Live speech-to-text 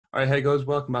All right, hey guys,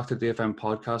 welcome back to the DFM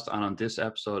podcast. And on this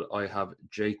episode, I have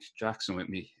Jake Jackson with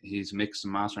me. He's mix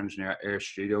and master engineer at Air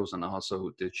Studios and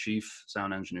also the chief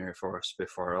sound engineer for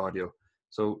Spitfire Audio.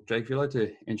 So, Jake, if you'd like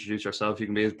to introduce yourself, you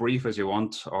can be as brief as you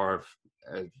want, or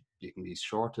you can be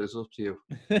short. It's up to you.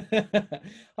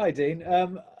 Hi, Dean.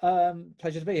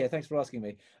 Pleasure to be here. Thanks for asking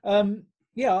me.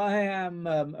 Yeah, I am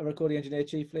a recording engineer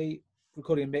chiefly.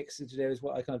 Recording and mix engineer is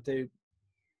what I kind of do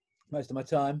most of my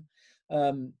time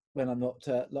when I'm not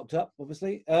locked up,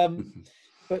 obviously.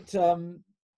 But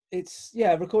it's,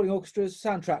 recording orchestras,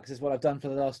 soundtracks is what I've done for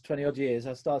the last 20 odd years.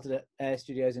 I started at Air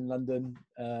Studios in London,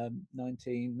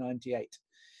 1998.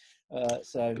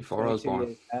 So before I was born.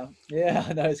 Years now. Yeah,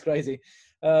 I know, it's crazy.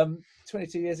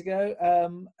 22 years ago.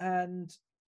 And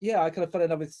yeah, I kind of fell in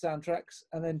love with soundtracks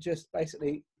and then just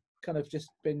basically kind of just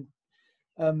been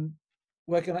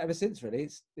working on it ever since, really.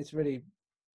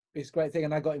 It's a great thing.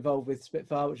 And I got involved with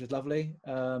Spitfire, which was lovely.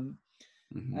 And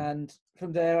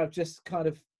from there, I've just kind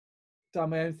of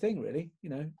done my own thing, really,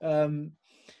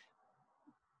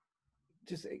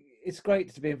 just it's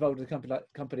great to be involved with a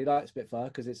company like Spitfire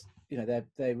because it's,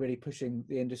 they're really pushing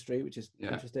the industry, which is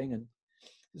interesting and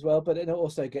as well. But it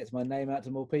also gets my name out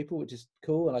to more people, which is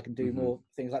cool, and I can do more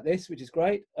things like this, which is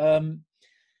great.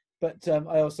 But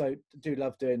I also do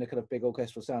love doing the kind of big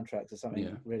orchestral soundtracks. There's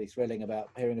something really thrilling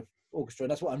about hearing an orchestra,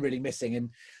 and that's what I'm really missing in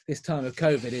this time of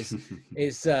COVID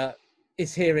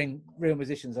is hearing real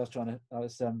musicians. I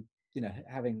was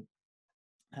having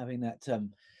that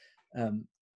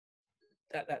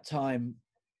at that time,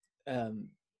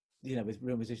 with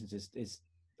real musicians is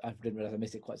I didn't realize I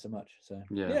missed it quite so much. So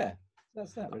yeah,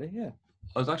 that's that really. Yeah.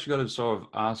 I was actually going to sort of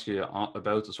ask you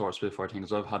about the sort of Spitfire thing,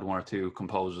 because I've had one or two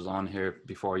composers on here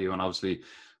before you, and obviously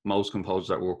most composers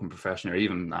that work in professional or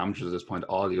even amateurs at this point,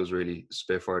 audio is really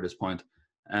Spitfire at this point.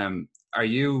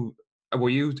 Were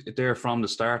you there from the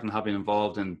start and have been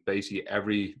involved in basically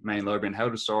every main library, and how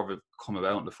did it sort of come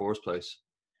about in the first place?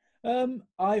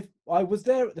 I was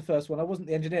there at the first one. I wasn't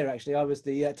the engineer actually. I was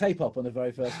the tape op on the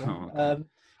very first one. Okay.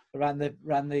 Ran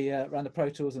the Pro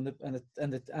Tools and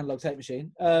the analog tape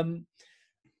machine.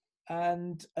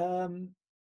 And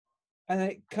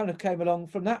it kind of came along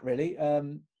from that, really.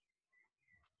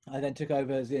 I then took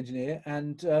over as the engineer,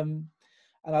 and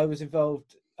I was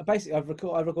involved. Basically, I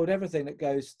record everything that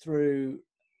goes through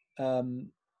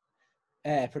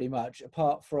Air, pretty much.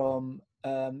 Apart from the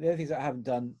only things that I haven't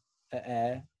done at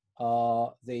Air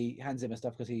are the Hans Zimmer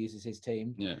stuff because he uses his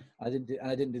team. Yeah. I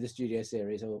didn't do the studio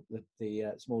series or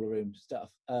the smaller room stuff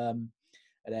at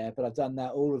Air, but I've done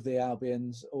that. All of the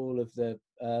Albions, all of the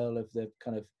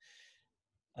kind of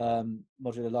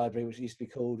modular library, which used to be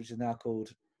called, which is now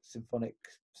called Symphonic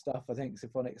stuff. I think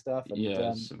Symphonic stuff.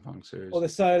 And, Symphonic series. All the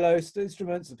solo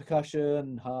instruments, the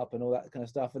percussion, harp, and all that kind of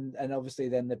stuff, and obviously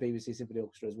then the BBC Symphony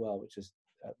Orchestra as well, which is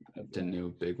the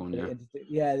new big one.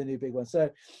 The new big one. So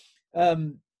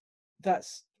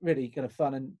that's really kind of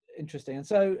fun and interesting. And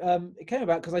so it came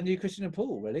about because I knew Christian and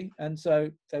Paul, really, and so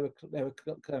they were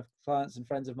kind of clients and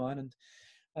friends of mine,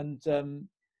 and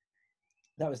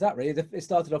that was that, really. It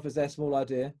started off as their small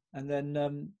idea, and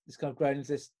then it's kind of grown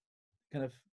into this kind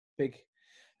of big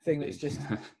thing that's just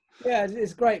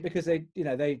it's great because they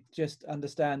just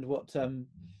understand what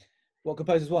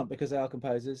composers want because they are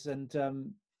composers, and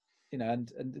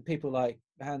and people like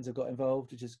Hans have got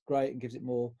involved, which is great and gives it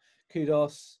more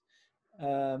kudos.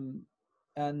 And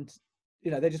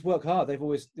they just work hard. They've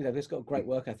always they've just got a great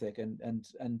work ethic and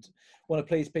want to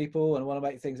please people and want to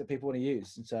make things that people want to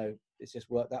use, and so it's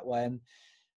just worked that way. And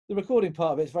the recording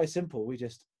part of it is very simple.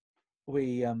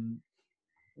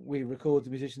 We record the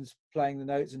musicians playing the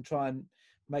notes and try and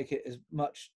make it as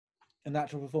much a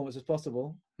natural performance as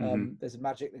possible. There's a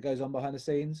magic that goes on behind the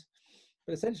scenes,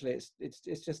 but essentially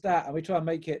it's just that, and we try and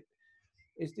make it.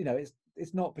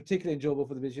 It's not particularly enjoyable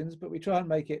for the musicians, but we try and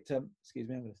make it. Excuse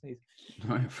me, I'm going to sneeze.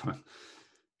 No, you're fine.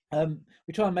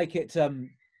 We try and make it,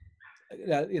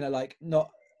 like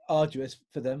not arduous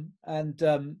for them, and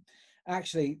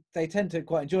actually they tend to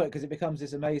quite enjoy it because it becomes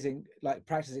this amazing like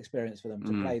practice experience for them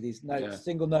to play these notes,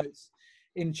 single notes,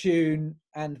 in tune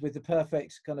and with the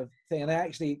perfect kind of thing. And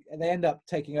they end up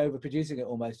taking over producing it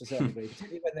almost to a certain degree,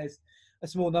 particularly when there's a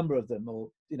small number of them, or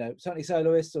certainly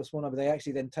soloists or a small number. They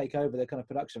actually then take over the kind of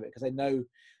production of it because they know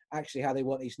actually how they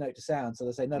want each note to sound. So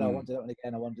they say, no, I want to do that one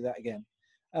again. I want to do that again.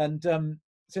 And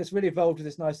so it's really evolved to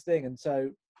this nice thing. And so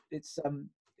it's a kind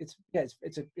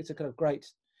of great,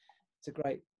 it's a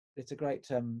great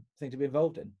thing to be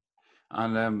involved in.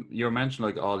 And you mentioned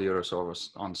like all the other sort of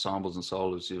ensembles and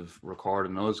solos you've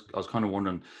recorded, and I was kind of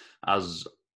wondering, as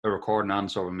a recording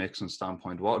and sort of mixing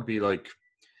standpoint, what would be like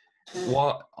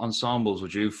What ensembles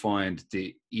would you find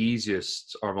the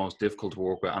easiest or most difficult to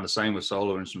work with, and the same with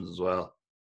solo instruments as well?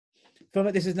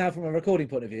 This is now from a recording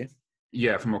point of view.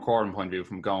 Yeah, from a recording point of view,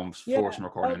 from going forcing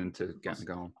recording into getting it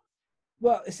going.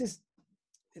 Well,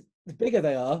 the bigger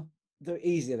they are, the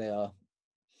easier they are,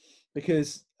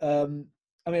 because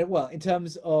in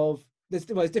terms of it's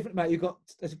different. Matt, you've got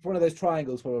one of those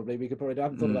triangles. Probably we could probably. I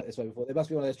haven't thought about it this way before. There must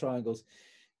be one of those triangles.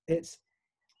 It's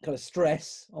kind of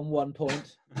stress on one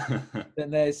point,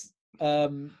 then there's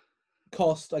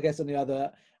cost, I guess, on the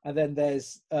other, and then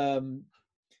there's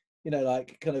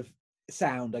like kind of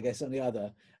sound, I guess, on the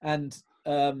other, and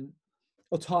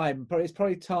or time. It's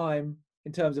probably time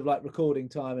in terms of like recording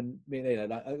time and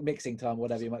like mixing time,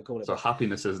 whatever you might call it. So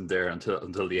happiness isn't there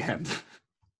until the end.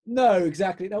 No,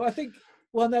 exactly. No, I think.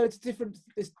 Well, no, it's different.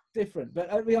 It's different.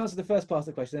 But we answer the first part of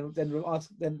the question,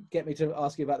 then get me to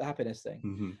ask you about the happiness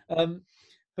thing. Mm-hmm.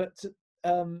 But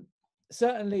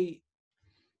certainly,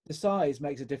 the size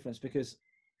makes a difference, because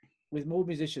with more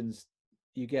musicians,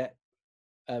 you get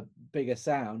a bigger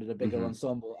sound and a bigger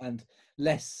ensemble, and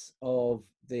less of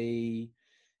the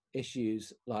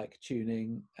issues like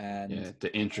tuning and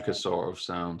the intricate sort of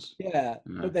sounds. Yeah,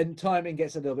 but then timing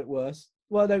gets a little bit worse.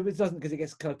 Well, no, it doesn't, because it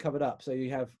gets kind of covered up. So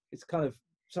it's kind of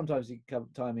sometimes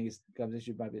timing is kind of an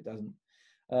issue. Maybe it doesn't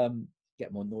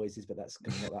get more noises, but that's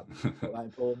kind of not that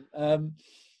important.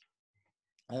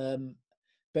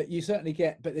 But you certainly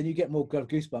but then you get more kind of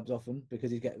goosebumps often,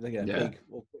 because you get big.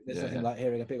 There's nothing like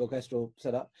hearing a big orchestral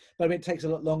setup. But I mean, it takes a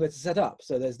lot longer to set up.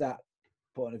 So there's that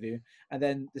point of view, and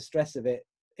then the stress of it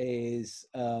is,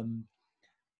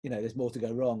 there's more to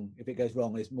go wrong. If it goes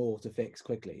wrong, there's more to fix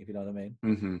quickly. If you know what I mean.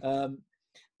 Mm-hmm.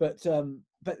 But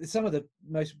some of the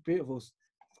most beautiful,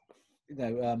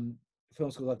 film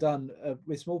scores I've done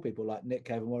with small people like Nick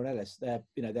Cave and Warren Ellis. They're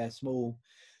small.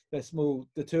 They're small.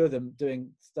 The two of them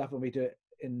doing stuff, and we do it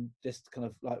in just kind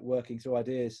of like working through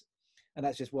ideas, and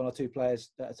that's just one or two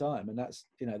players at a time, and that's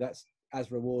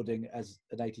as rewarding as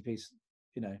an 80-piece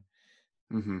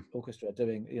orchestra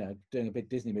doing a big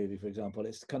Disney movie, for example.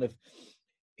 It's kind of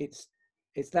it's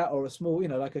that, or a small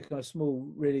like a kind of small,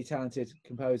 really talented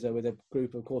composer with a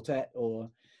group of quartet, or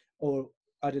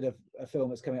I did a film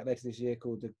that's coming out later this year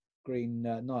called The Green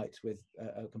Knight with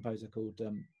a composer called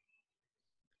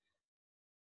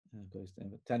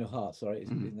Daniel Hart. Sorry, his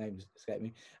name escaped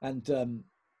me. And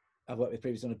I've worked with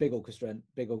previously on a big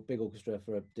orchestra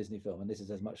for a Disney film, and this is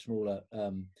a much smaller,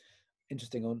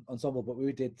 interesting ensemble. But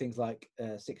we did things like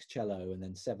 6 cello, and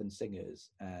then 7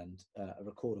 singers, and a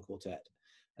recorder quartet,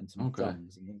 and some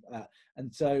drums and things like that.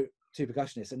 And so 2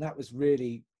 percussionists, and that was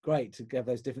really great to get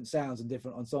those different sounds and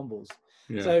different ensembles.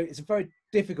 Yeah. So it's a very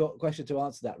difficult question to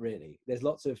answer that, really. There's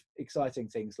lots of exciting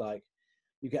things, like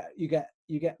you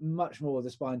get much more of the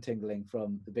spine tingling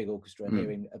from the big orchestra and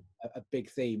hearing a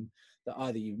big theme that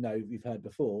either you've heard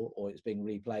before, or it's being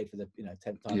replayed for the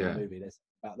 10th time in the movie. There's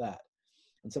about that.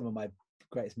 And some of my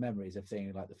greatest memories of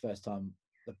seeing, like, the first time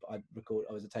I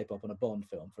was a tape op on a Bond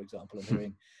film, for example, and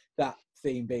hearing that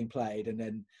theme being played, and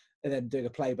then doing a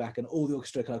playback, and all the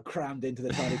orchestra kind of crammed into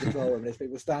the tiny control room, and there's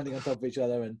people standing on top of each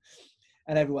other, and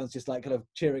everyone's just like kind of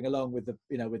cheering along with the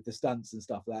with the stunts and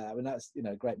stuff like that. I mean, that's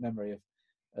a great memory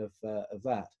of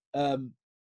that.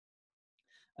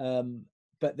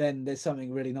 But then there's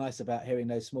something really nice about hearing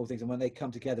those small things, and when they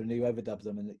come together and you overdub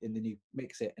them, and then you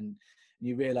mix it, and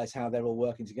you realize how they're all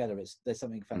working together. There's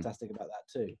something fantastic about that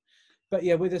too. But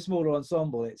yeah, with a smaller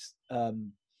ensemble, it's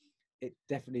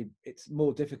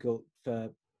more difficult for,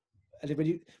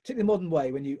 particularly the modern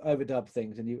way, when you overdub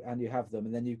things and you have them,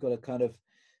 and then you've got to kind of,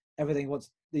 everything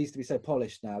needs to be so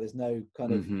polished now. There's no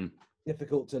kind of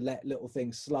difficult to let little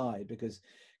things slide, because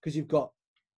you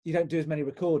don't do as many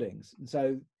recordings, and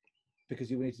so because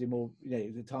you need to do more,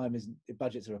 the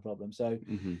budgets are a problem, so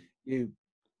you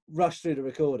rush through the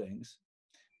recordings.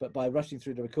 But by rushing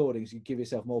through the recordings, you give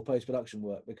yourself more post-production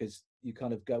work, because you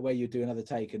kind of go where you do another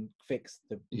take and fix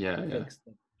the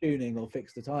tuning or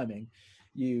fix the timing.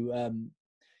 You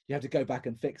have to go back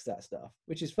and fix that stuff,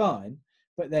 which is fine.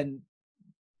 But then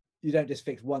you don't just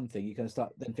fix one thing; you kind of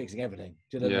start then fixing everything.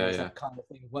 Do you know what I mean? It's that kind of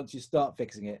thing. Once you start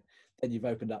fixing it, then you've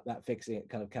opened up that fixing it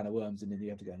kind of can of worms, and then you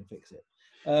have to go and fix it.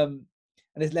 And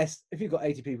there's less. If you've got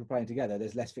 80 people playing together,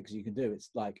 there's less fixing you can do.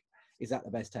 It's like, is that the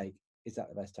best take? Is that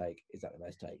the best take? Is that the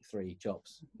best take? 3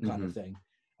 chops kind of thing,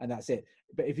 and that's it.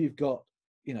 But if you've got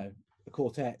a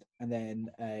quartet, and then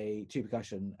a 2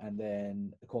 percussion, and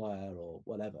then a choir or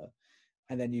whatever,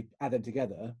 and then you add them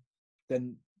together,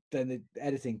 then the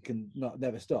editing can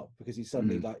never stop, because you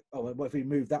suddenly like, oh, what if we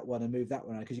move that one and move that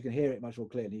one around, because you can hear it much more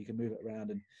clearly, you can move it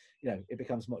around, and it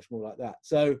becomes much more like that.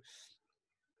 So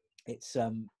it's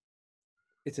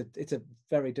it's a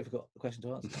very difficult question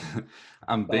to answer.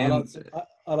 And But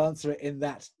I'll answer it in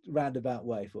that roundabout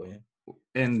way for you.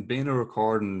 in being a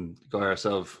recording guy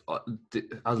yourself,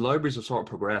 as libraries have sort of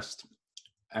progressed,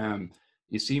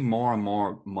 you see more and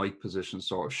more mic positions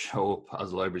sort of show up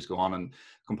as libraries go on, and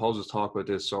composers talk about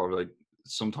this sort of like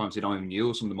sometimes they don't even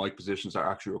use some of the mic positions that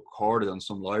are actually recorded on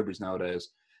some libraries nowadays.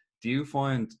 Do you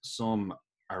find some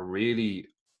are really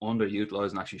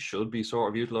underutilized and actually should be sort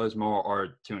of utilized more,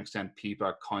 or to an extent people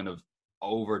are kind of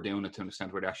overdoing it to an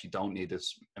extent where they actually don't need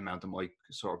this amount of mic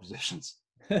sort of positions?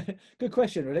 Good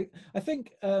question, really. I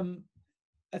think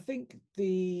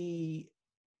the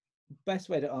best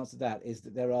way to answer that is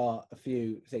that there are a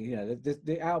few things. You know,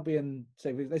 the Albion.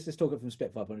 So let's just talk it from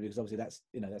Spitfire point of view, because obviously that's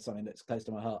something that's close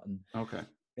to my heart, and Okay.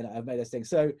 I've made those things.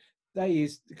 So they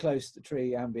use close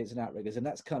tree ambience and outriggers, and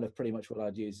that's kind of pretty much what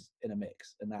I'd use in a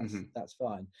mix, and that's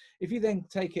fine. If you then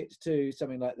take it to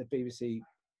something like the BBC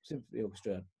Symphony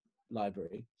Orchestra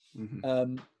library,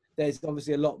 there's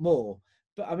obviously a lot more.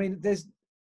 But I mean, the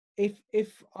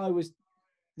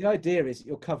idea is that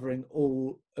you're covering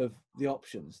all of the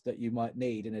options that you might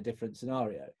need in a different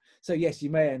scenario. So yes, you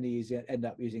may only end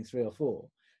up using 3 or 4,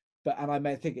 and I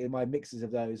may think in my mixes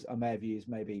of those, I may have used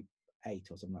maybe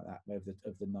 8 or something like that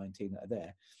of the 19 that are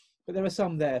there. But there are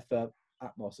some there for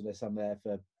Atmos, and there's some there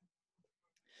for.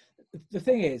 The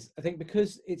thing is, I think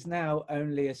because it's now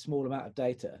only a small amount of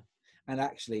data, and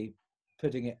actually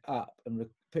putting it up and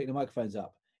putting the microphones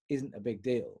up isn't a big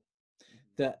deal.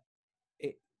 That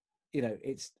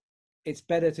it's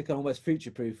better to almost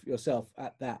future-proof yourself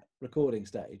at that recording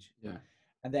stage. Yeah.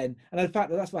 And in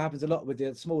fact, that's what happens a lot with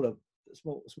the smaller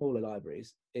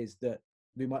libraries, is that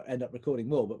we might end up recording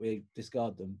more, but we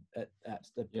discard them at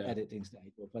the editing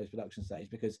stage or post-production stage,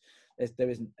 because there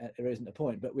isn't a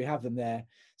point. But we have them there.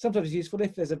 Sometimes it's useful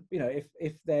if there's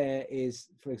if there is,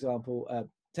 for example, a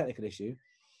technical issue,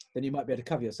 then you might be able to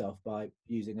cover yourself by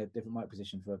using a different mic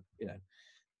position for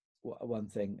one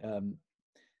thing.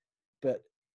 But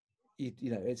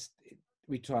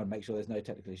we try and make sure there's no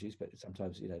technical issues, but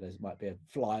sometimes there might be a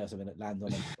fly or something that lands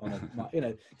on a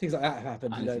things like that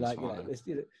happen.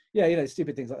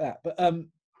 Stupid things like that. But you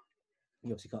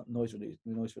obviously can't noise reduce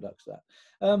that.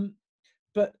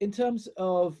 But in terms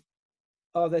of,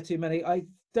 are there too many? I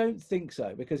don't think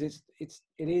so, because it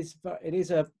is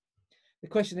the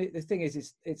question. The thing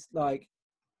is, it's like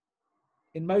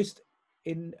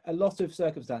in a lot of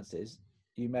circumstances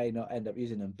you may not end up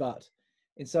using them, but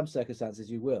in some circumstances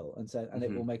you will, and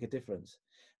it will make a difference.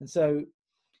 And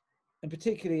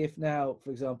particularly if now,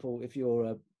 for example, if you're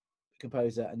a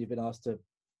composer and you've been asked to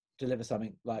deliver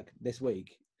something like this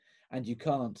week, and you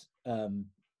can't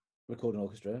record an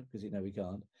orchestra because we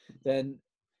can't, then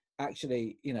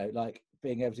actually like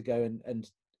being able to go and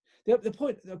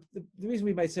the reason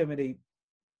we made so many.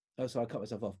 Oh, sorry, I cut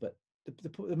myself off. But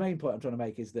the main point I'm trying to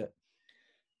make is that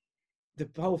the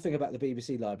whole thing about the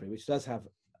BBC library, which does have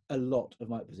a lot of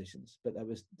mic positions, but that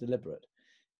was deliberate,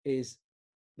 is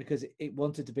because it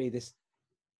wanted to be this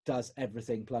does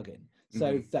everything plugin,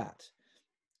 so that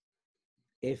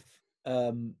if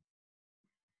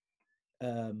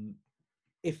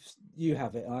you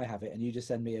have it and I have it, and you just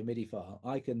send me a MIDI file,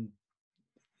 I can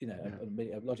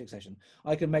a Logic session,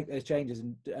 I can make those changes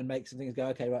and make some things go,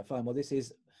 okay, right, fine, well this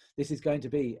is going to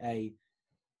be a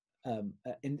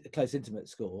close intimate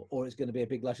score, or it's going to be a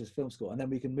big luscious film score, and then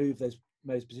we can move those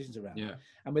positions around.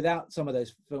 And without some of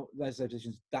those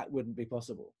positions, that wouldn't be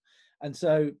possible. And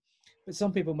so, but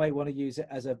some people may want to use it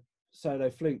as a solo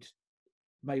flute,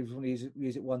 maybe want to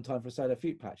use it one time for a solo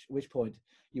flute patch, at which point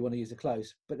you want to use a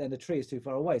close, but then the tree is too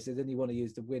far away, so then you want to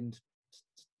use the wind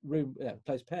room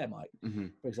close pair mic,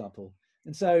 for example.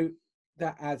 And so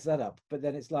that adds that up. But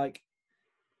then it's like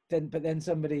but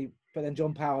then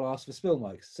John Powell asked for spill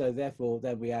mics, so therefore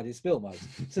then we added spill mics.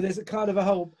 So there's a kind of a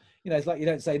whole, it's like you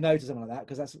don't say no to something like that,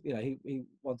 because that's he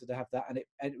wanted to have that, and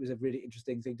it was a really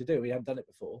interesting thing to do. We haven't done it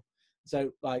before,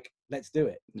 so like let's do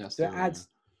it. So it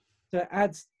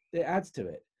adds to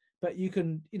it. But you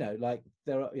can like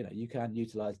there are you can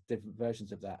utilize different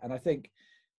versions of that, and I think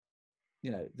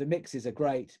the mixes are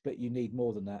great, but you need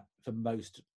more than that for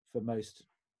most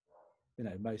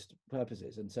most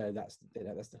purposes, and so that's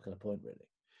the kind of point, really.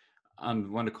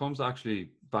 And when it comes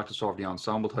actually back to sort of the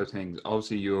ensemble type things,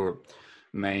 obviously your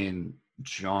main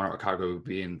genre or category would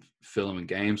be in film and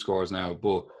game scores now,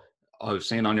 but I've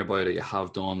seen on your bio that you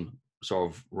have done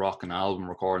sort of rock and album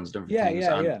recordings, different things.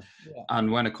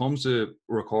 And when it comes to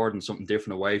recording something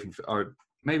different away from, or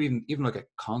maybe even like a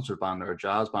concert band or a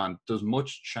jazz band, does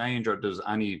much change, or do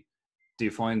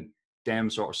you find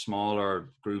them sort of smaller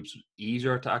groups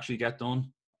easier to actually get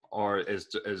done or is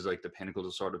like the pinnacle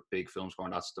of sort of big film score,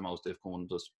 and that's the most difficult one,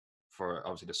 just for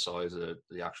obviously the size of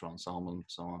the actual ensemble and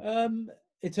so on?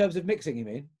 In terms of mixing, you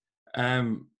mean?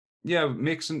 Yeah,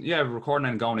 mixing, yeah, recording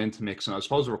and going into mixing. I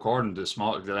suppose recording the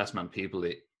less amount of people,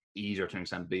 the easier to an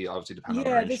extent be, obviously depending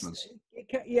on arrangements.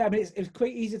 I mean, it's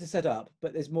quite easy to set up,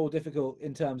 but there's more difficult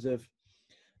in terms of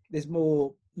there's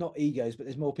more, not egos, but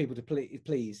there's more people to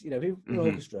please. You know, if you're an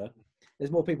orchestra,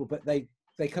 there's more people, but they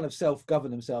kind of self-govern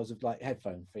themselves with like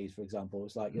headphone fees, for example.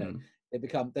 It's like, you know,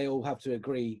 they all have to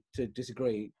agree to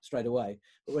disagree straight away.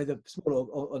 But with a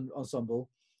small ensemble,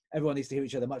 everyone needs to hear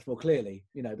each other much more clearly,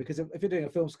 you know, because if you're doing a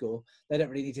film score, they don't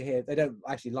really need to hear, they don't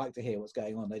actually like to hear what's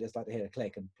going on. They just like to hear a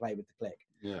click and play with the click.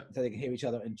 Yeah. So they can hear each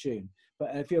other in tune.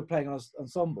 But if you're playing an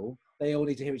ensemble, they all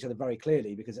need to hear each other very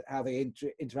clearly, because how they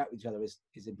interact with each other is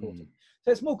important.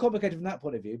 So it's more complicated from that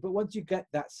point of view. But once you get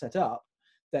that set up,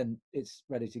 then it's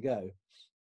ready to go.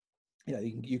 You know,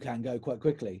 you can go quite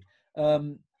quickly.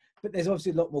 But there's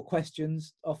obviously a lot more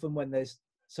questions often when there's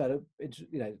sort of,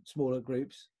 you know, smaller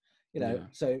groups. You know,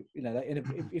 so you know,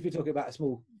 if you're talking about a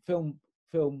small film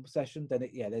session, then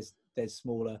there's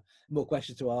smaller, more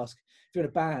questions to ask. If you're in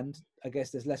a band, I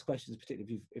guess there's less questions,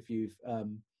 particularly if you've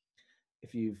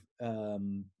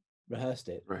rehearsed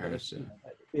it.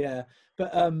 Yeah,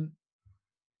 but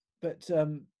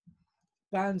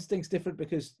bands things different,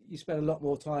 because you spend a lot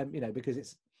more time. You know, because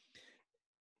it's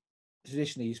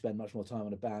traditionally you spend much more time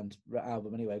on a band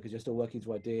album anyway, because you're still working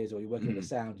through ideas, or you're working on the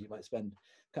sound. You might spend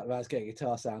a couple of hours getting a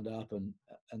guitar sound up and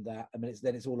that. I mean,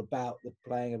 it's all about the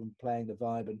playing the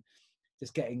vibe, and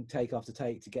just getting take after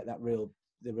take to get the real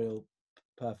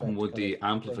perfect. And would the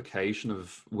amplification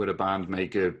with a band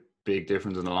make a big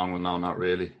difference in the long run? No, not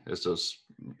really. It's just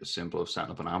as simple as setting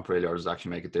up an amp, really, or does it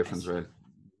actually make a difference, really?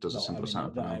 Does it simple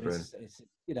setting up an amp, really?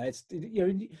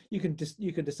 You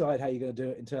can decide how you're going to do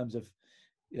it in terms of,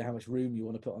 you know, how much room you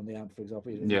want to put on the amp, for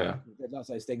example. Lots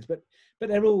of those things, but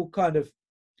they're all kind of.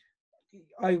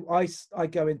 I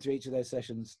go into each of those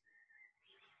sessions,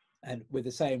 and with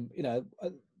the same, you know,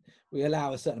 we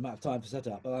allow a certain amount of time for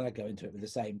setup, but I go into it with the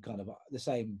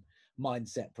same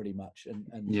mindset, pretty much. And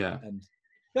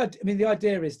I mean, the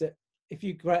idea is that if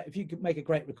you could make a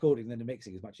great recording, then the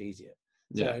mixing is much easier.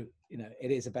 So you know,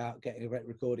 it is about getting a great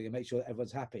recording and make sure that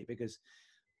everyone's happy, because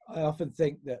I often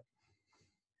think that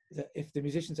if the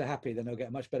musicians are happy, then they'll get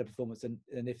a much better performance than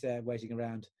if they're waiting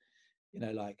around, you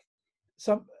know, like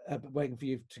waiting for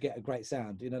you to get a great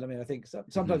sound. You know what I mean? I think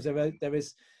sometimes there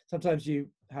is sometimes you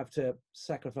have to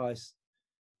sacrifice,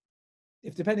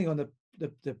 if depending on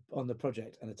the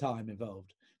project and the time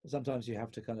involved, but sometimes you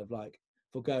have to kind of like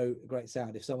forgo a great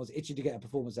sound. If someone's itching to get a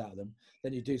performance out of them,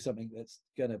 then you do something that's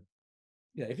gonna,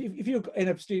 you know, if you're in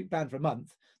a student band for a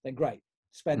month, then great,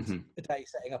 spend a day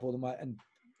setting up all the mic and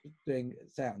doing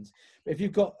sounds. But if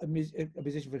you've got a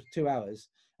musician for 2 hours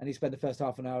and you spend the first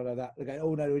half an hour of that, they go,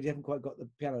 oh no, we haven't quite got the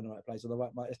piano in the right place, or the right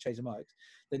mic, let's change the mics,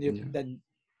 then you're going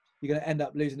to end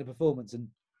up losing the performance.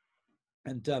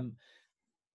 And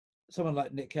someone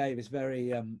like Nick Cave is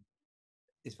very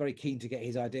keen to get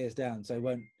his ideas down, so he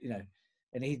won't, you know,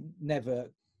 and he's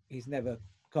never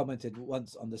commented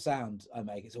once on the sound I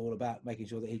make. It's all about making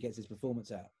sure that he gets his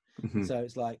performance out. So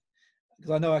it's like, because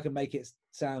I know I can make it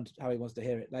sound how he wants to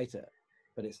hear it later,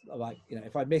 but it's like, you know,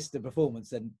 if I miss the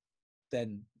performance, then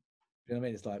you know what I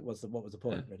mean? It's like, what was the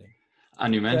point, really?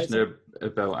 And you mentioned there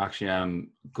about actually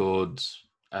good.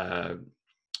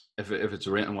 If it's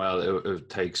written well, it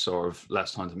takes sort of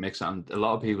less time to mix it. And a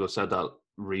lot of people have said that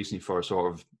recently for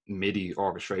sort of MIDI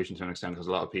orchestration to an extent, because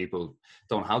a lot of people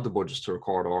don't have the budgets to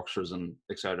record orchestras and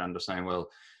etc. And they're saying, well,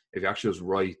 if you actually just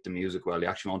write the music well, you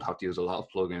actually won't have to use a lot of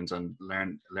plugins and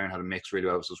learn how to mix really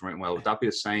well if it's written well. Would that be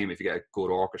the same if you get a good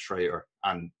orchestrator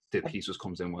and the piece just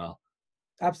comes in well?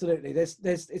 Absolutely. It's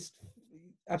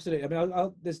absolutely. I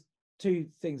mean, there's two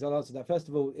things I'll answer that. First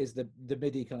of all, is the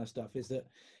MIDI kind of stuff. Is that,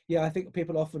 I think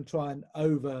people often try and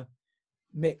over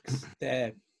mix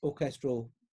their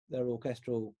orchestral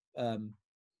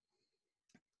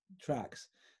tracks,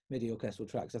 MIDI orchestral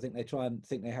tracks. I think they try and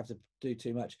think they have to do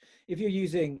too much. If you're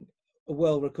using a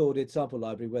well-recorded sample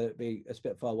library, whether it be a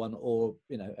Spitfire one or,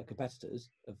 you know, a competitor's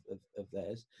of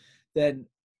theirs, then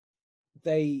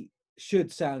they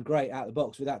should sound great out of the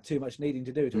box without too much needing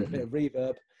to do to a bit of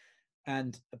reverb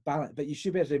and a balance. But you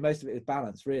should be able to do most of it with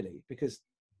balance, really, because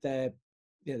they've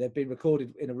been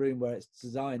recorded in a room where it's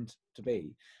designed to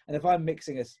be. And if I'm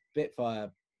mixing a Spitfire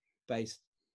based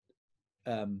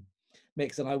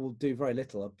mix, and I will do very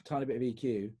little, a tiny bit of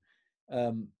EQ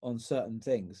on certain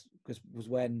things, because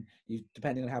when you,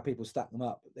 depending on how people stack them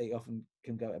up, they often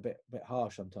can go a bit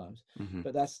harsh sometimes.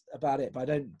 But that's about it. But I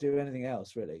don't do anything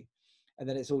else, really. and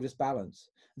then it's all just balance.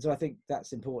 And so I think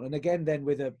that's important. And again, then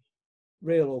with a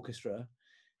real orchestra,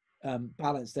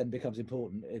 balance then becomes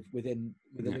important within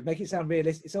make it sound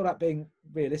realistic. It's all about being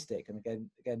realistic. And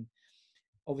again,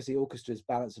 obviously orchestras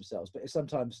balance themselves, but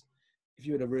sometimes if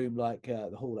you're in a room like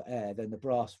the Hall at Air, then the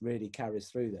brass really carries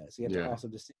through there. So you have to ask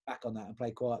them to sit back on that and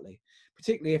play quietly,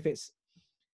 particularly if it's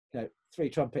 3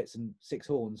 trumpets and 6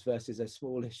 horns versus a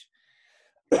smallish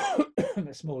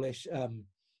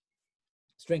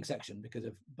string section because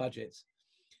of budgets.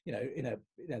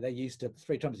 They're used to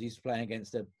 3 trumpets used to playing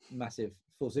against a massive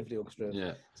full symphony orchestra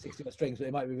of 60 strings, but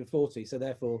it might be with 40. So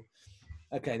therefore,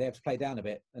 okay, they have to play down a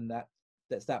bit, and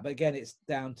that's that. But again, it's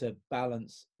down to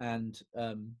balance and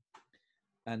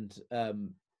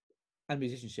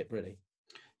musicianship, really.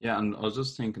 Yeah, and I was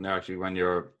just thinking there, actually, when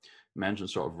you're mentioning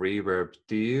sort of reverb,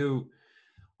 do you,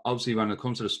 obviously when it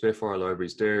comes to the Spitfire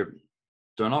libraries, they're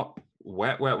not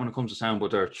wet when it comes to sound, but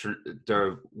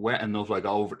they're wet enough, like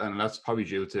over, and that's probably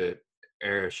due to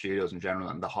Air studios in general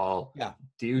and the hall. Yeah.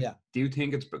 Do you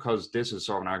think it's because, this is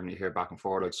sort of an argument you hear back and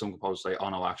forth, like some composers say, oh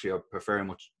no, actually I prefer a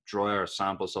much drier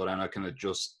sample, so then I can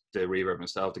adjust the reverb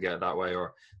myself to get it that way?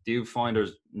 Or do you find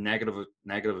there's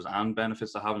negatives and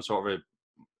benefits to having sort of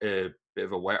a bit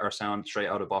of a wetter sound straight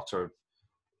out of the box, or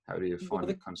how do you find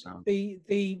it kind of sound? The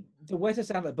wetter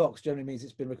sound out of the box generally means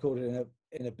it's been recorded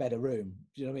in a better room.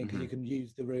 Do you know what I mean? Because Mm-hmm. you can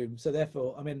use the room. So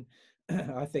therefore, I mean,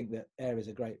 I think that Air is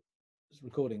a great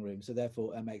recording room. So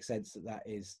therefore, it makes sense that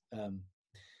is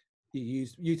you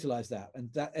utilize that, and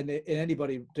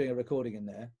anybody doing a recording in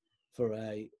there for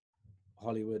a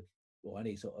Hollywood or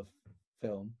any sort of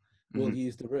film will Mm-hmm.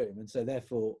 use the room, and so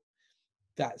therefore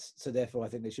I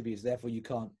think they should be used. Therefore, you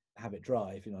can't have it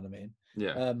dry, if you know what I mean.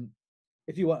 Yeah.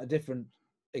 If you want a different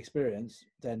experience,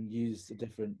 then use the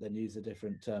different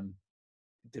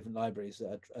libraries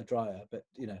that are drier. But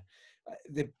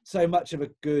so much of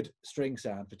a good string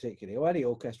sound, particularly, or any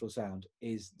orchestral sound,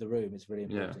 is the room. It's really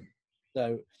important.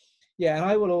 So yeah, and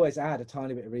I will always add a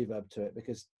tiny bit of reverb to it,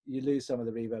 because you lose some of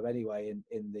the reverb anyway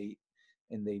in the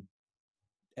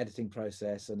editing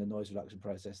process and the noise reduction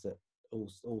process that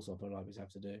all software libraries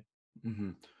have to do. Mm-hmm.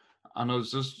 And I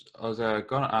was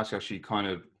going to ask, actually, kind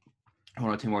of one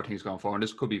or two more things going forward.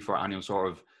 This could be for anyone sort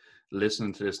of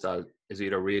listening to this that is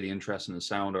either really interested in the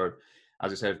sound, or,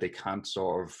 as I said, if they can't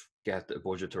sort of get the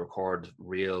budget to record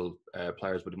real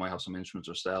players, but they might have some instruments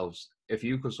themselves. If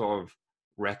you could sort of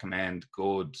recommend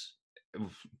good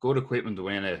equipment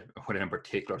within a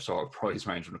particular sort of price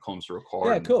range when it comes to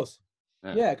recording. Yeah, of course.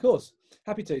 Yeah, of course.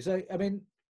 Happy to. So, I mean,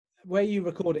 where you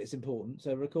record it's important.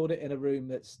 So record it in a room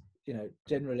that's,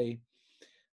 generally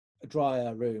a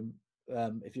drier room.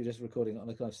 If you're just recording on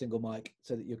a kind of single mic,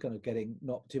 so that you're kind of getting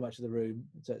not too much of the room,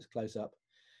 so it's close up.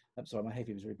 I'm sorry, my hay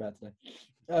fever is really bad today.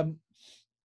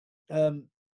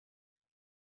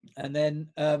 And then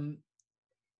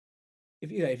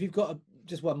if you've got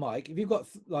just one mic, if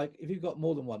you've got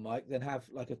more than one mic, then have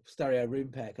like a stereo room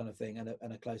pair kind of thing and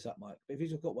a close up mic. But if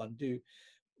you've just got one, do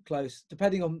close,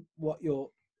 depending on what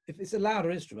if it's a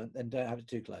louder instrument, then don't have it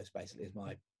too close, basically, is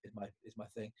my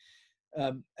thing.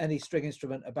 Any string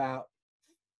instrument about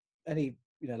any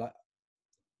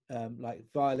like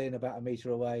violin about a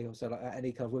meter away, or so, like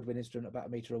any kind of woodwind instrument about a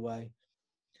meter away.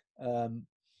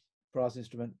 Brass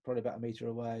instrument probably about a meter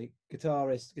away.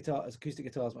 Acoustic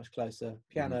guitar is much closer.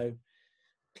 Piano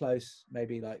close,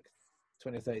 maybe like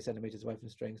 20 or 30 centimeters away from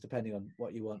the strings, depending on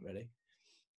what you want, really.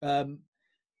 And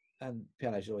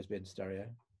piano should always be in stereo.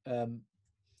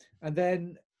 And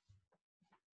then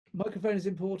microphone is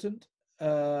important.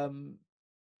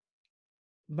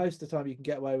 Most of the time you can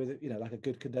get away with it, like a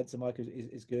good condenser mic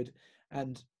is good.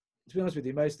 And to be honest with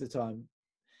you, most of the time,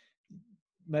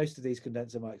 most of these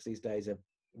condenser mics these days are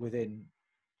within,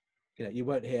 you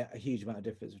won't hear a huge amount of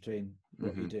difference between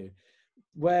what you do.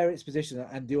 Where it's positioned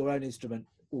and your own instrument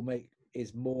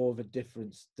is more of a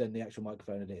difference than the actual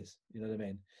microphone it is. You know what I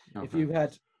mean? Okay. If you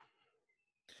had,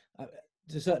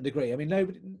 to a certain degree, I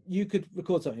mean, you could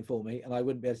record something for me and I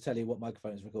wouldn't be able to tell you what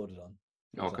microphone it's recorded on.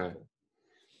 Okay. Example.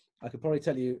 I could probably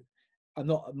tell you, I'm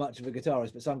not much of a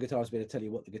guitarist, but some guitarists will be able to tell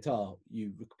you what the guitar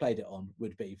you played it on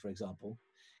would be, for example,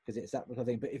 because it's that kind of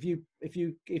thing. But if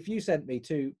you sent me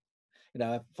a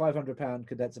 £500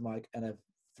 condenser mic and a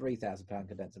 £3,000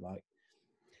 condenser mic,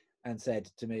 and said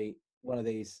to me, one of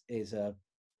these is a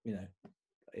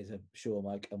Shure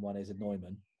mic and one is a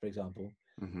Neumann, for example,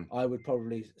 I would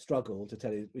probably struggle to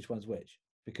tell you which one's which,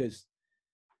 because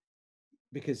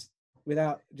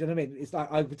without, do you know what I mean? It's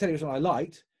like I would tell you which one I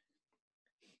liked,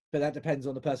 but that depends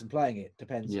on the person playing it.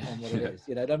 Depends on what it is.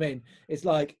 You know what I mean? It's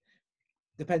like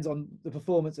depends on the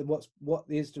performance and what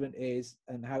the instrument is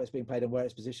and how it's being played and where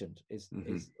it's positioned is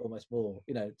almost more,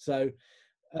 you know. So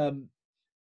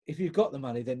if you've got the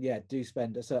money, then yeah, do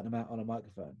spend a certain amount on a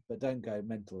microphone, but don't go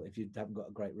mental if you haven't got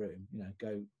a great room. You know,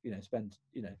 go, you know, spend,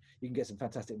 you know, you can get some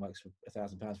fantastic mics for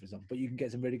 £1,000, for example, but you can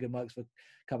get some really good mics for a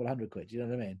couple of £100. You know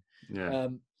what I mean? Yeah.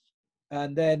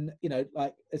 And then, you know,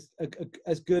 like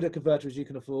as good a converter as you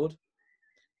can afford,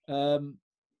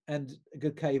 and a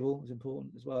good cable is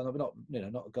important as well. And I'm not, you know,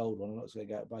 not a gold one. I'm not just going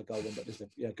to go out and buy a gold one, but just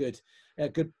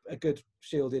a good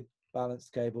shielded,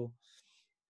 balanced cable.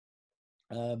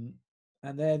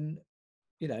 And then,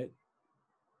 you know,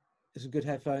 some good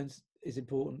headphones is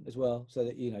important as well, so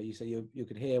that, you know, you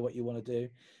can hear what you want to do,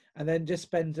 and then just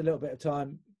spend a little bit of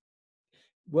time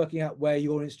working out where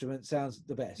your instrument sounds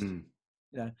the best. You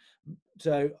know,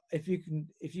 so if you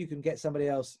can get somebody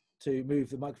else to move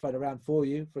the microphone around for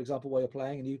you, for example, while you're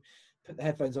playing, and you put the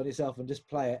headphones on yourself and just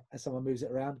play it as someone moves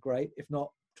it around, great. If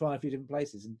not, try a few different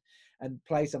places and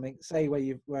play something, say where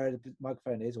the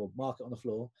microphone is, or mark it on the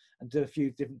floor, and do a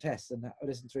few different tests and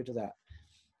listen through to that.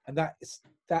 And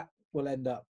that will end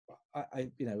up,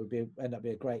 you know, end up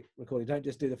being a great recording. Don't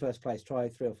just do the first place. Try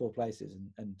 3 or 4 places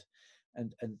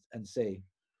and see.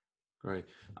 Great.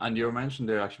 And you were mentioned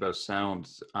there actually about sound,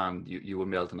 and you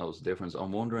wouldn't be able to notice the difference.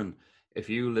 I'm wondering, if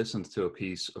you listened to a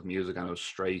piece of music and it was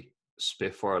straight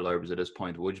Spitfire libraries at this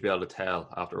point, would you be able to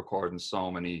tell after recording so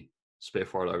many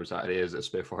Spitfire libraries that it is a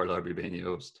Spitfire library being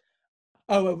used?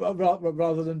 Oh,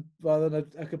 rather than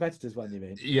a competitor's one, you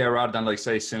mean? Yeah, rather than like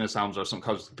say Cinesounds or something,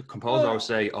 because the composer always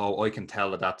say, "Oh, I can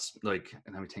tell that's like,"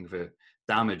 and let me think of it.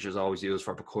 Damage is always used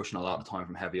for percussion a lot of the time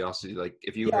from Heaviosity. Like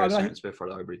if you hear a certain Spitfire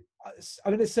library, I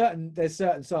mean, there's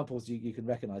certain samples you can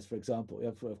recognize. For example,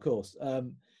 of course,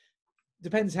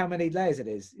 depends how many layers it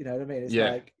is. You know what I mean? It's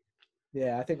like,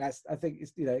 yeah, I think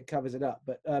it's, you know, it covers it up.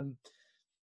 But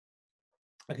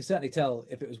I can certainly tell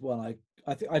if it was one.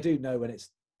 I think I do know when it's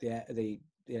the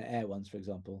air ones, for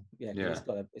example. Yeah,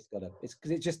 it's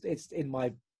because it's in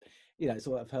my, you know, it's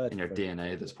what I've heard in your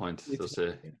DNA at this point, just to you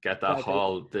know, get that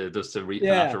hall, the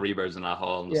natural reverbs in that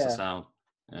hall, and just the sound.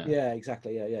 Yeah,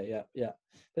 exactly. Yeah.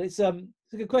 But it's a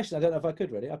good question. I don't know if I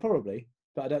could really. I probably,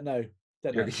 but I don't know.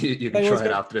 You can try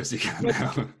it after this. You can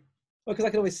now. Well, because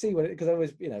I can always see because I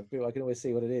always, you know, I can always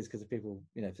see what it is, because if people,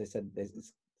 you know, if they said they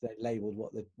labeled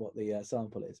what the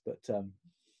sample is. But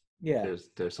yeah,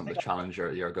 there's something to challenge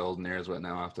your golden ears with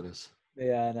now after this.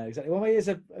 Yeah, no, exactly. Well, my ears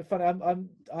are funny.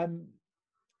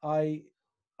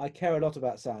 I care a lot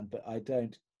about sound, but I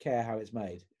don't care how it's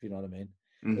made, if you know what I mean.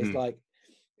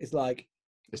 It's like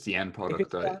it's the end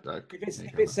product.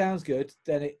 If it sounds good,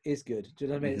 then it is good. Do you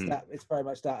know what I mean? It's very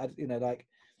much that, you know, like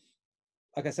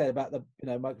I said about the, you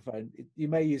know, microphone. You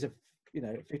may use a, you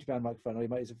know, £50 microphone, or you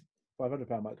might use a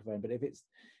 £500 microphone, but if it's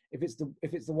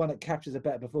the one that captures a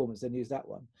better performance, then use that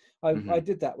one. I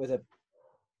did that with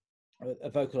a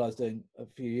vocal I was doing a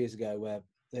few years ago, where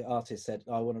the artist said,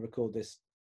 "I want to record this."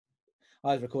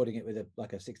 I was recording it with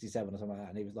a 67 or something like that,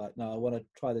 and he was like, "No, I want to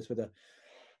try this with a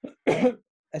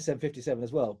SM57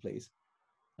 as well, please."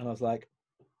 And I was like,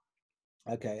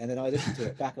 "Okay." And then I listened to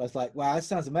it back, and I was like, "Wow, that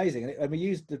sounds amazing!" And we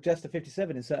used just the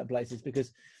 57 in certain places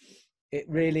because it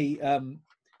really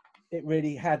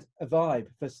had a vibe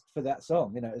for that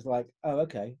song. You know, it was like, "Oh,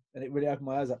 okay," and it really opened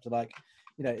my eyes up to, like,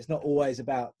 you know, it's not always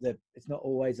about the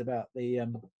you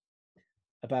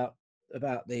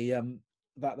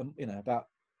know,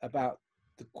 about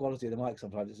the quality of the mic.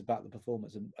 Sometimes it's about the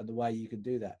performance and the way you can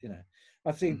do that. You know,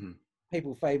 I've seen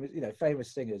people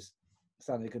famous singers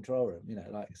stand in the control room, you know,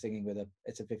 like singing with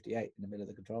it's a 58 in the middle of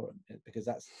the control room, because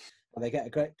they get a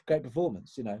great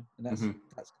performance, you know, and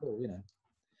that's cool, you know.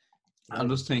 I'm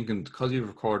just thinking, because you've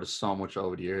recorded so much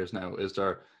over the years now, is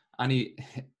there any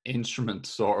instrument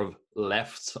sort of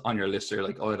left on your list here?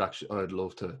 Like, I'd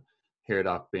love to hear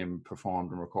that being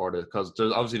performed and recorded, because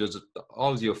obviously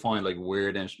you'll find like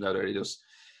weird instruments out there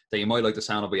that you might like the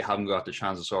sound of, but you haven't got the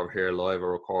chance to sort of hear live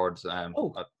or record. Is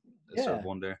there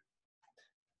one there?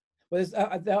 Well,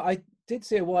 I did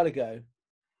see a while ago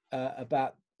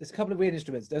about, there's a couple of weird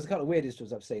instruments. There's a couple of weird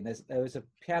instruments I've seen. There was a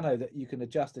piano that you can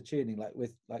adjust the tuning, like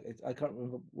with, like, I can't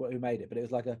remember who made it, but it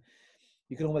was like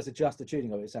you can almost adjust the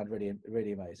tuning of it. It sounded really,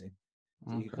 really amazing.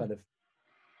 So you can kind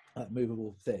of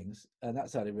movable things, and that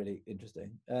sounded really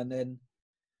interesting. And then,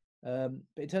 but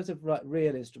in terms of like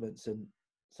real instruments and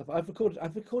stuff, I've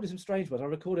recorded some strange ones. I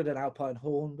recorded an Alpine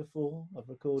horn before. I've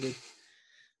recorded,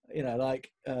 you know,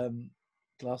 like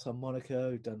glass harmonica.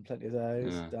 We've done plenty of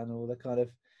those. Done all the kind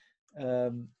of.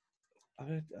 I'm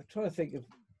trying to think of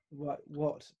what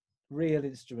real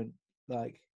instrument,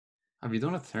 like. Have you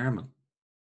done a theremin?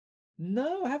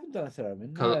 No, I haven't done a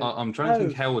theremin. Because No, I'm trying to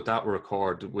think no, how would that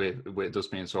record with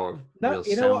just being sort of no. real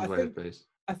You know what? sound wave based.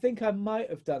 I think I might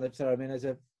have done a theremin as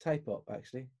a tape op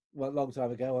actually. Well, a long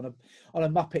time ago on a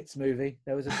Muppets movie.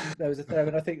 There was a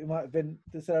theremin. I think it might have been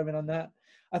the theremin on that.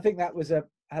 I think that was had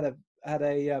a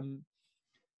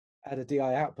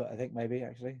DI output. I think maybe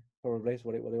actually probably is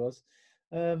what it was.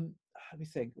 Let me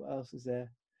think. What else is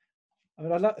there? I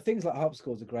mean, I like things like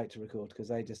harpsichords are great to record because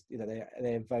they just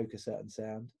they evoke a certain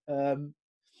sound. What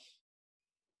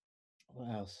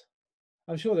else?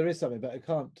 I'm sure there is something, but I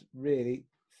can't really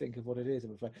think of what it is.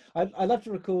 I'm afraid. I love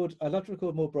to record. I love to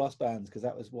record more brass bands because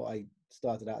that was what I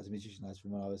started out as a musician as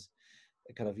from when I was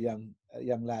a kind of a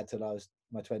young lad till I was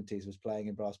my 20s was playing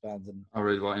in brass bands and Oh,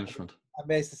 really? What instrument? I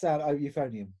made the sound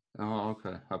euphonium. Oh,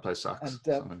 okay. I play sax.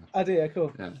 And I do, yeah,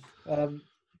 cool. Yeah.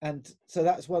 And so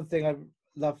that's one thing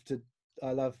love to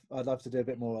I'd love to do a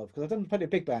bit more of because I've done plenty of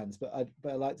big bands, but I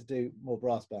like to do more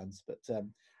brass bands. But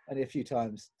only a few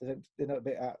times. They're not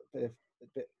a bit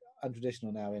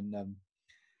untraditional now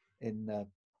in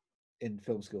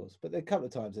film scores. But a couple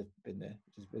of times they've been there,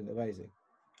 which has been amazing.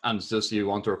 And it's just you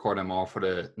want to record them more for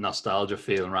the nostalgia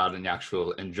feeling rather than the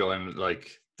actual enjoyment,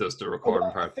 like just the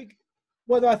recording part. I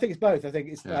think it's both. I think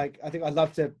it's like I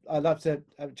love to have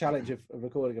a challenge of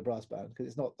recording a brass band because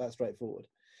it's not that straightforward,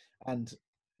 and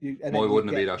why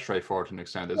wouldn't it be that straightforward to an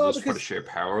extent? It's just for the sheer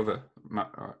power of it.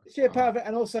 Sheer power of it,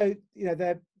 and also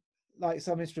they're like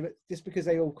some instrument just because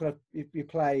they all kind of you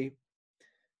play.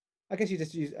 I guess you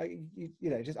just use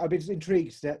I've been just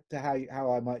intrigued to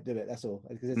how I might do it. That's all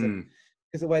because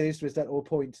the way the instruments don't all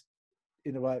point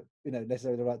in the right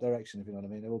necessarily the right direction, if you know what I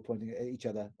mean. They're all pointing at each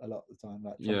other a lot of the time,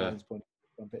 like trombones pointing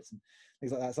at trumpets and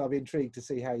things like that. So I'll be intrigued to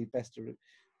see how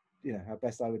how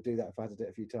best I would do that if I had to do it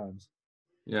a few times.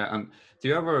 Yeah, and do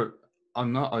you ever?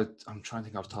 I'm trying to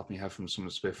think off the top of my head from some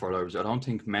of the Spitfire libraries. I don't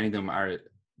think many of them are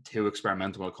too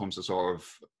experimental when it comes to sort of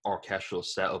orchestral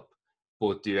setup.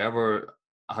 But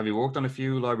have you worked on a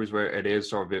few libraries where it is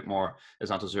sort of a bit more?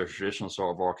 It's not just a traditional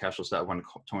sort of orchestral setup when it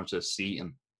comes to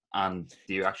seating, and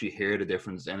do you actually hear the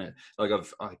difference in it? Like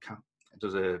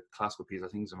there's a classical piece, I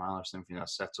think it's a Mahler symphony that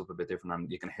sets up a bit different,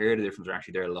 and you can hear the difference. They're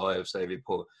actually there live. Say if you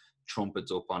put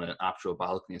trumpets up on an actual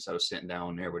balcony instead of sitting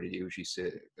down there where they usually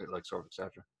sit, like sort of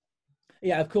etc.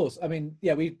 Yeah, of course. I mean,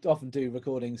 yeah, we often do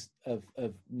recordings of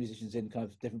musicians in kind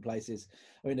of different places.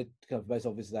 I mean, the kind of most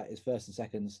obvious of that is first and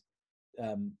seconds,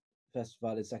 first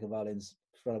violins, second violins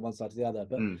from one side to the other.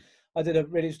 But I did a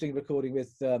really interesting recording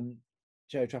with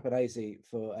Joe Trapanese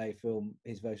for a film,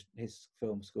 his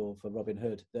film score for Robin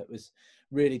Hood that was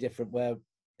really different, where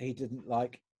he didn't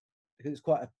like because it's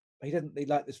quite he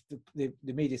liked the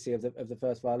immediacy of the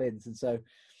first violins, and so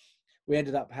we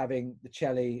ended up having the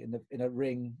cello in a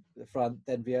ring at the front,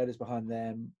 then violas behind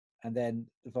them, and then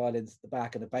the violins at the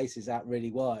back, and the basses out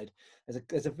really wide.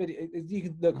 There's a video you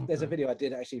can look. Okay. There's a video I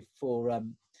did actually for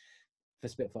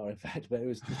Spitfire, in fact, but it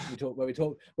was where we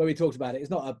talked about it.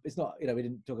 It's not we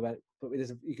didn't talk about it, but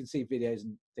you can see videos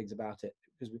and things about it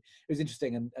because it was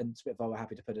interesting, and Spitfire were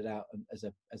happy to put it out as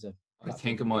a. I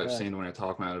think I might have seen when you're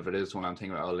talking about it. If it is one I'm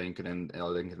thinking about, I'll link it in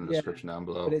the description down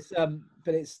below.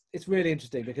 But it's really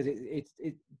interesting because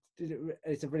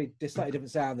it's a really slightly different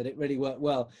sound that it really worked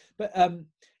well. But I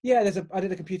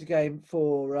did a computer game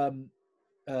for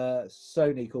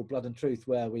Sony called Blood and Truth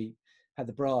where we had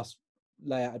the brass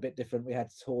layout a bit different. We had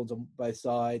horns on both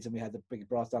sides and we had the big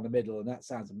brass down the middle, and that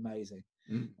sounds amazing.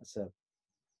 That's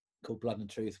called Blood and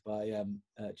Truth by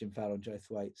Jim Fowler and Joe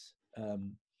Thwaites.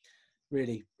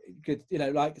 Really good,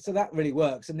 so that really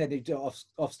works. And then you do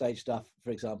off stage stuff,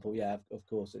 for example. Yeah, of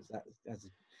course,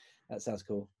 that sounds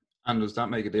cool. And does that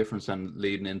make a difference then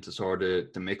leading into sort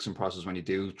of the mixing process when you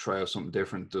do try out something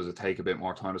different? Does it take a bit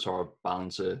more time to sort of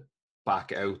balance it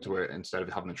back out to where instead of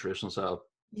having a traditional setup?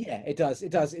 Yeah, it does.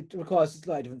 It requires a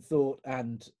slightly different thought,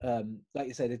 and like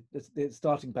you said, the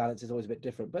starting balance is always a bit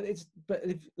different. But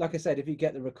like I said, if you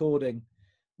get the recording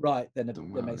right, then it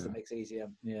makes the mix easier.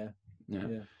 Yeah.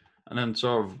 And then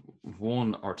sort of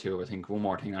one more thing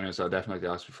I definitely like to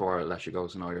ask before I let you go.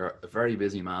 So now you're a very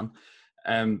busy man.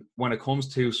 When it comes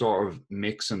to sort of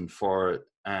mixing for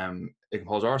a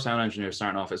composer or sound engineer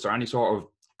starting off, is there any sort of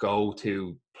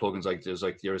go-to plugins like there's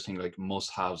like the other thing like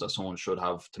must-haves that someone should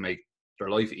have to make their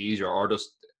life easier, or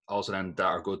just also then that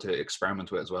are good to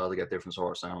experiment with as well to get different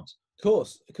sort of sounds? Of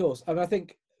course. I mean, I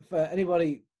think for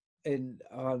anybody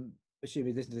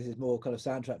assuming this is more kind of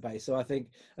soundtrack based, so I think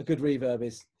a good reverb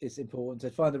is important.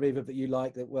 To find the reverb that you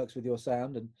like that works with your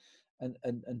sound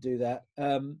and do that.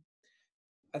 A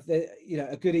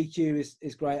good EQ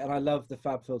is great, and I love the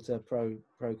FabFilter Pro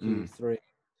Q3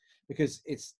 because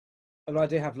it's I mean, I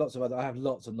do have lots of other. I have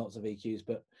lots and lots of EQs,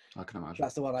 but I can imagine.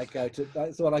 that's the one I go to.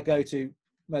 That's the one I go to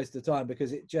most of the time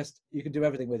because it just, you can do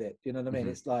everything with it. You know what I mean?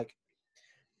 It's like,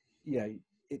 you know,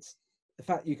 it's the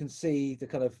fact you can see the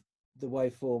kind of the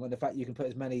waveform, and the fact you can put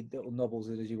as many little knobbles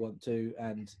in as you want to,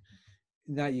 and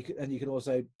now you can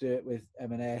also do it with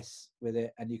M&S with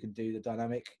it, and you can do the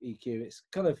dynamic EQ. It's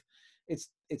kind of, it's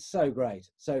so great.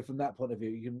 So from that point of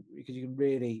view, because you can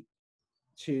really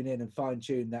tune in and fine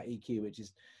tune that EQ, which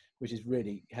is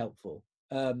really helpful.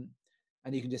 And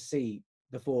you can just see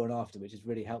before and after, which is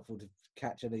really helpful to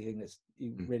catch anything that's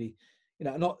you really, you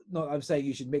know, not I'm saying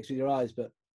you should mix with your eyes,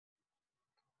 but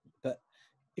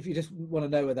if you just want to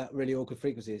know where that really awkward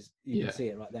frequency is, you can see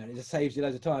it right there. And it just saves you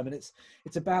loads of time, and it's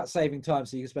about saving time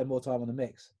so you can spend more time on the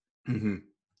mix. And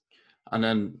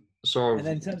then sort of, and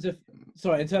then in terms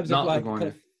of like kind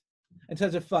of, in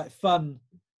terms of like fun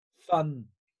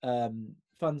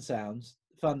sounds,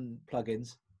 fun plugins,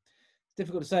 it's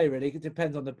difficult to say really. It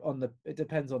depends on the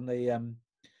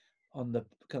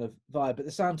kind of vibe, but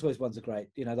the Sound Toys ones are great.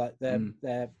 You know, like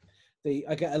I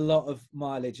get a lot of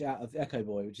mileage out of Echo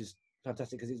Boy, which is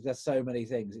fantastic because it does so many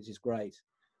things. It's just great.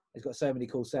 It's got so many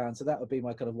cool sounds. So that would be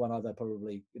my kind of one other,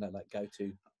 probably, you know, like go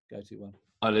to one.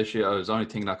 I was only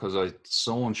thinking that because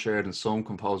someone shared in some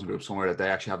composing group somewhere that they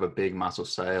actually have a big massive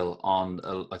sale on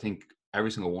I think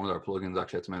every single one of their plugins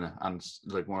actually at the minute, and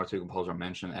like one or two composers are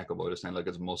mentioning Echo Boy, just saying like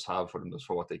it's a must have for them, just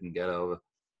for what they can get out of it.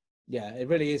 Yeah, it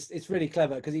really is. It's really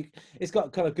clever because it's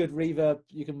got kind of good reverb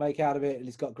you can make out of it, and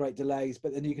it's got great delays.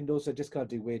 But then you can also just kind of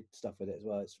do weird stuff with it as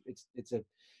well.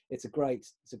 It's a great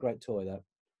toy, though.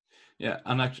 Yeah,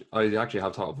 and I actually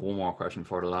have thought of one more question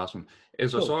for the last one.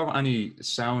 Is there sort of any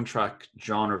soundtrack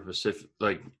genre specific?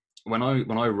 Like when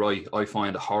I write, I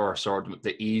find horror sort of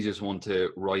the easiest one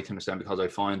to write to an extent, because I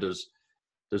find there's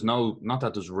no, not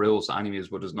that there's rules to any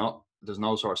music, but there's no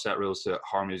sort of set rules to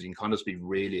horror music. You can kind of just be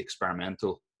really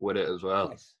experimental with it as well.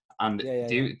 Nice. And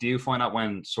do you find that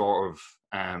when sort of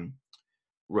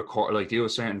record, like, do you have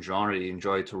a certain genre you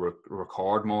enjoy to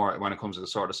record more when it comes to the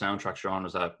sort of soundtrack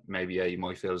genres that maybe you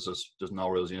might feel there's no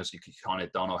rules, you kind of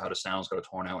don't know how the sound's going to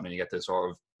turn out, and then you get to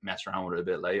sort of mess around with it a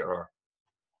bit later? Or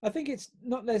I think it's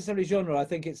not necessarily genre. I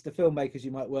think it's the filmmakers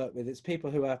you might work with. It's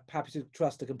people who are happy to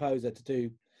trust a composer to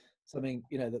do something,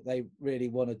 you know, that they really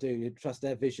want to do. You trust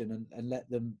their vision and let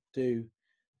them do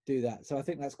that. So I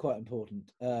think that's quite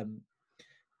important.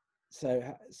 So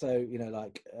you know,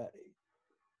 like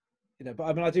you know, but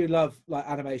I mean, I do love like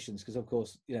animations because, of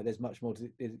course, you know, there's much more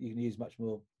you can use much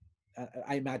more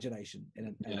imagination in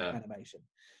an animation.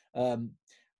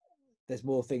 There's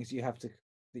more things that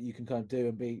you can kind of do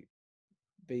and be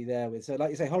there with. So, like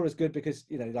you say, horror is good because,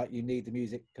 you know, like you need the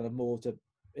music kind of more to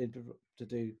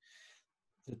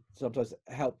sometimes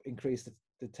help increase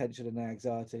the tension and the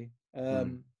anxiety.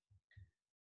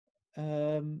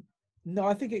 No,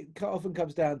 I think it often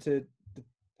comes down to the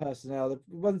personnel. The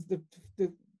ones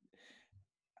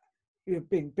you know,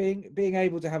 being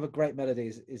able to have a great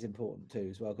melody is important too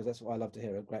as well, because that's what I love to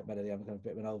hear, a great melody. I'm kind of a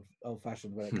bit of an old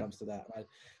fashioned when it comes to that.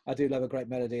 I do love a great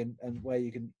melody, and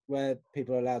where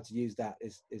people are allowed to use that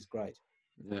is great.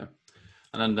 Yeah.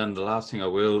 And then the last thing I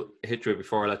will hit you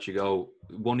before I let you go,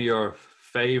 one of your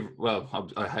favorite, well,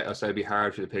 I say it'd be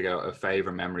hard for you to pick out a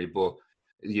favorite memory, but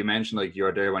you mentioned like you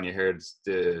were there when you heard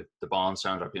the Bond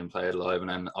soundtrack being played live, and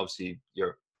then obviously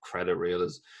your credit reel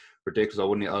is ridiculous.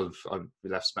 I'd be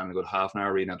left spending a good half an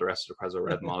hour reading out the rest of the credits. I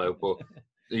read them all out, but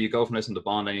you go from listening to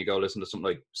Bond and you go listen to something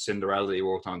like Cinderella that you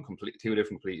worked on, two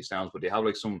different completely sounds, but do you have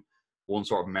like one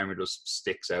sort of memory that just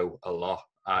sticks out a lot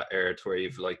at Earth, where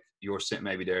you're sitting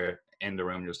maybe there in the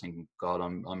room just thinking, God,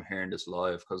 I'm hearing this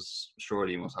live? Because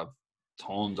surely you must have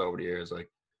tons over the years. Like,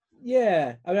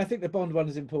 yeah, I mean, I think the Bond one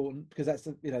is important because that's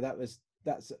a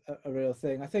real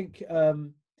thing. I think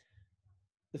the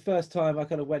first time I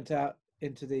kind of went out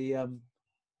into the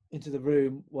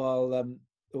room while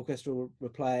orchestra were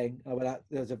playing, I went out.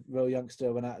 There was a real youngster.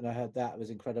 I went out and I heard that. It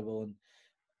was incredible, and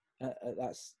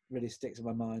that's really sticks in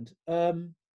my mind. Let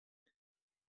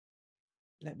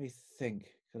me think.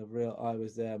 Kind of real I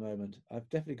was there moment. I've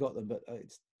definitely got them, but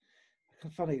it's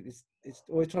funny. It's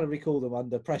always trying to recall them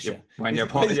under pressure. When you're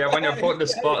put the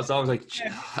spot, it's always like,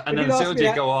 and then as soon as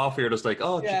you go off, you're just like,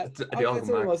 oh, yeah, they all come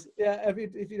back. It was. Yeah,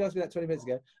 if you'd asked me that 20 minutes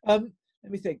ago.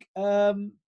 Let me think. I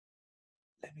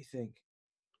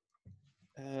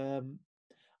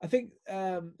think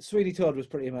Sweeney Todd was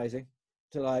pretty amazing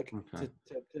to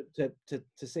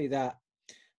to see that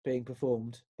being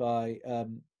performed by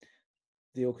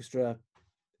the orchestra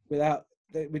we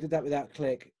did that without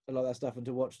click, a lot of that stuff, and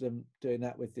to watch them doing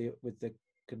that with the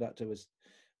conductor was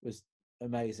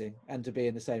amazing, and to be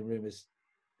in the same room as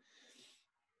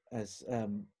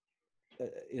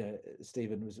you know,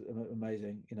 Stephen was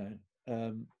amazing. You know,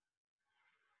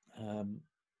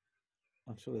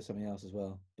 I'm sure there's something else as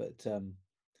well, but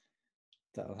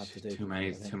that I'll have to do. Too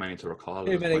many to recall.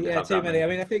 Too many, yeah, too many. I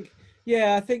mean, I think,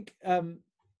 I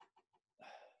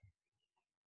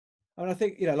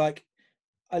think, you know, like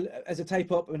as a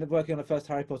tape op, I mean, working on the first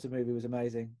Harry Potter movie was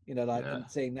amazing. You know, like and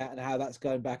seeing that and how that's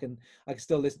going back, and I can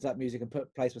still listen to that music and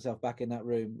place myself back in that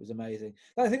room was amazing.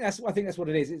 I think that's what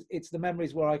it is. It's the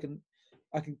memories where I can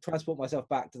transport myself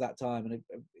back to that time and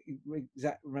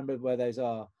remember where those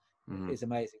are. Is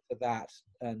amazing for that.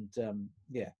 And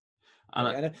yeah.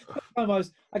 And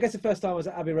I guess the first time I was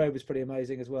at Abbey Road was pretty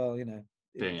amazing as well. You know,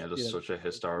 being just such a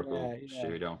historical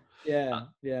studio. Yeah.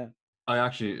 I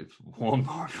actually one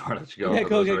more before I let you go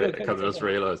because I just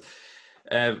realised.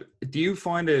 Do you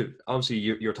find it? Obviously,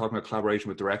 you're talking about collaboration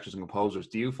with directors and composers.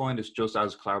 Do you find it's just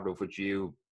as collaborative with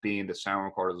you being the sound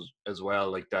recorder as well?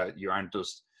 Like that, you aren't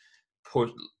just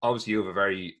put. Obviously, you have a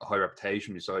very high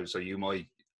reputation beside, so you might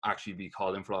actually be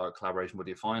called in for a lot of collaboration. But do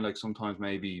you find like sometimes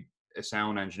maybe a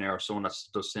sound engineer or someone that's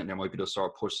just sitting there might be just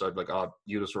sort of pushed aside, like, oh,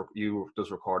 you just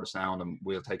record the sound and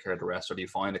we'll take care of the rest? Or do you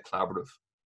find it collaborative?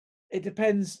 It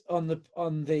depends on the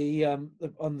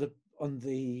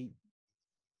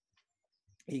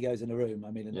egos in the room. I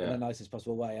mean, in the nicest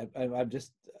possible way. I'm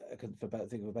just, I couldn't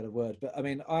think of a better word, but I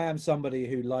mean, I am somebody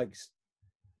who likes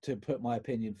to put my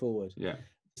opinion forward. Yeah.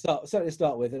 Certainly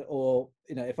start with it, or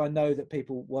you know, if I know that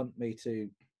people want me to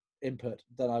input,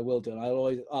 then I will do, and I'll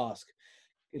always ask,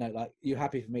 you know, like, you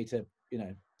happy for me to, you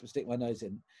know, stick my nose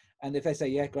in? And if they say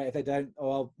yeah, great. If they don't,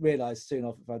 or I'll realise soon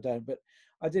off if I don't. But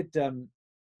I did a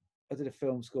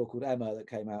film score called Emma that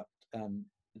came out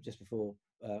just before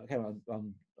came out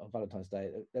on Valentine's Day.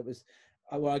 That was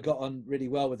where I got on really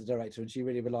well with the director, and she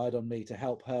really relied on me to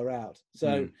help her out.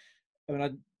 So, I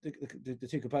mean, the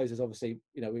two composers, obviously,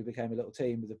 you know, we became a little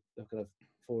team with the kind of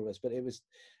four of us. But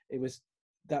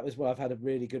that was where I've had a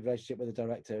really good relationship with the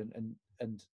director,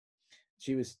 and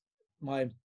she was my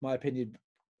opinion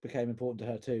became important to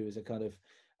her too, as a kind of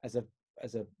as a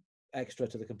extra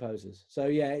to the composers. So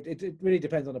yeah, it really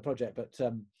depends on the project, but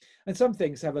and some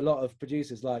things have a lot of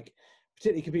producers, like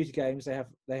particularly computer games. They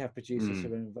have producers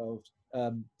who are involved.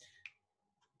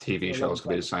 TV shows could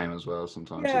be the same as well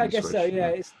sometimes. Yeah, I guess switch. So.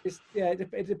 Yeah,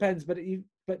 it depends, but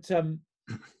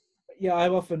yeah,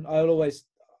 I'll always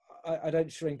I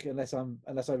don't shrink unless I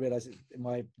realise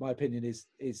my opinion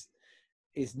is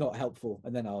not helpful,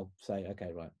 and then I'll say,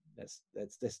 okay, right, let's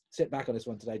sit back on this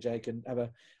one today, Jake, and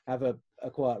have a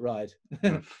quiet ride.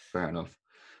 Fair enough.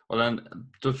 Well, then,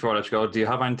 just before I let you go, do you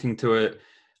have anything to it?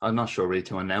 I'm not sure really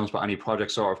to announce, but any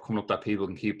projects sort of coming up that people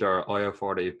can keep their eye out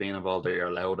for that you've been involved, that you're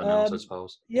allowed to announce, I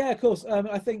suppose? Yeah, of course.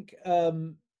 I think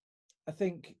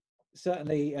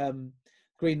certainly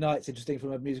Green Knight's interesting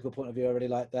from a musical point of view. I really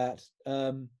like that.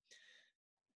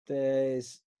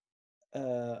 There's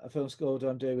a film score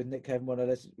I'm doing with Nick Cave,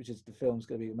 which is the film's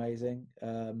going to be amazing.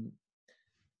 I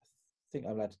think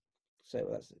I'm allowed to say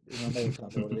what that's. I know I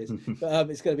can't say what it is, but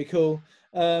it's going to be cool.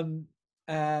 And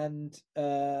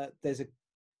there's a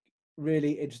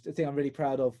really interesting thing I'm really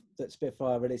proud of that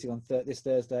Spitfire releasing on this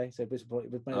Thursday. So it may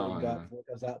not go out before it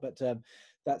comes out, but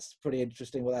that's pretty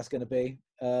interesting what that's going to be.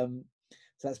 So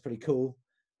that's pretty cool.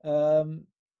 And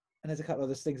there's a couple of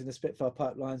other things in the Spitfire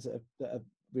pipelines that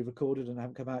we recorded and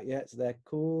haven't come out yet, so they're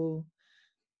cool.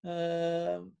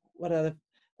 What other?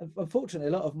 Unfortunately,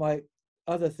 a lot of my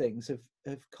other things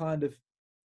have kind of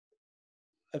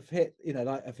hit, you know,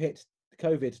 like have hit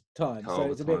COVID time.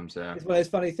 So it's a bit, it's one of those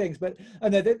funny things. But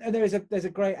there's a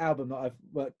great album that I've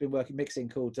been mixing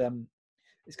called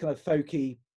it's kind of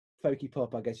folky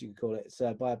pop, I guess you could call it. It's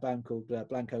by a band called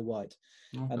Blanco White.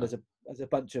 Okay. And there's a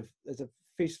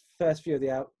first few of the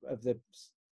album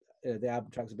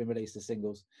tracks have been released as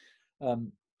singles.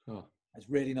 It's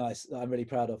really nice. I'm really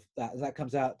proud of that. That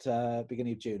comes out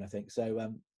beginning of June, I think.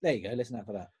 So there you go. Listen out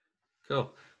for that.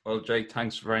 Cool. Well, Jake,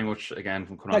 thanks very much again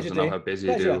for coming on. I know how busy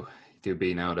you do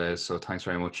be nowadays. So thanks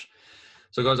very much.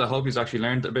 So guys, I hope you've actually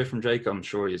learned a bit from Jake. I'm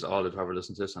sure you've all did whoever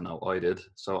listened to this. I know I did.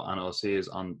 So, and I'll see you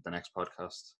on the next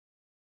podcast.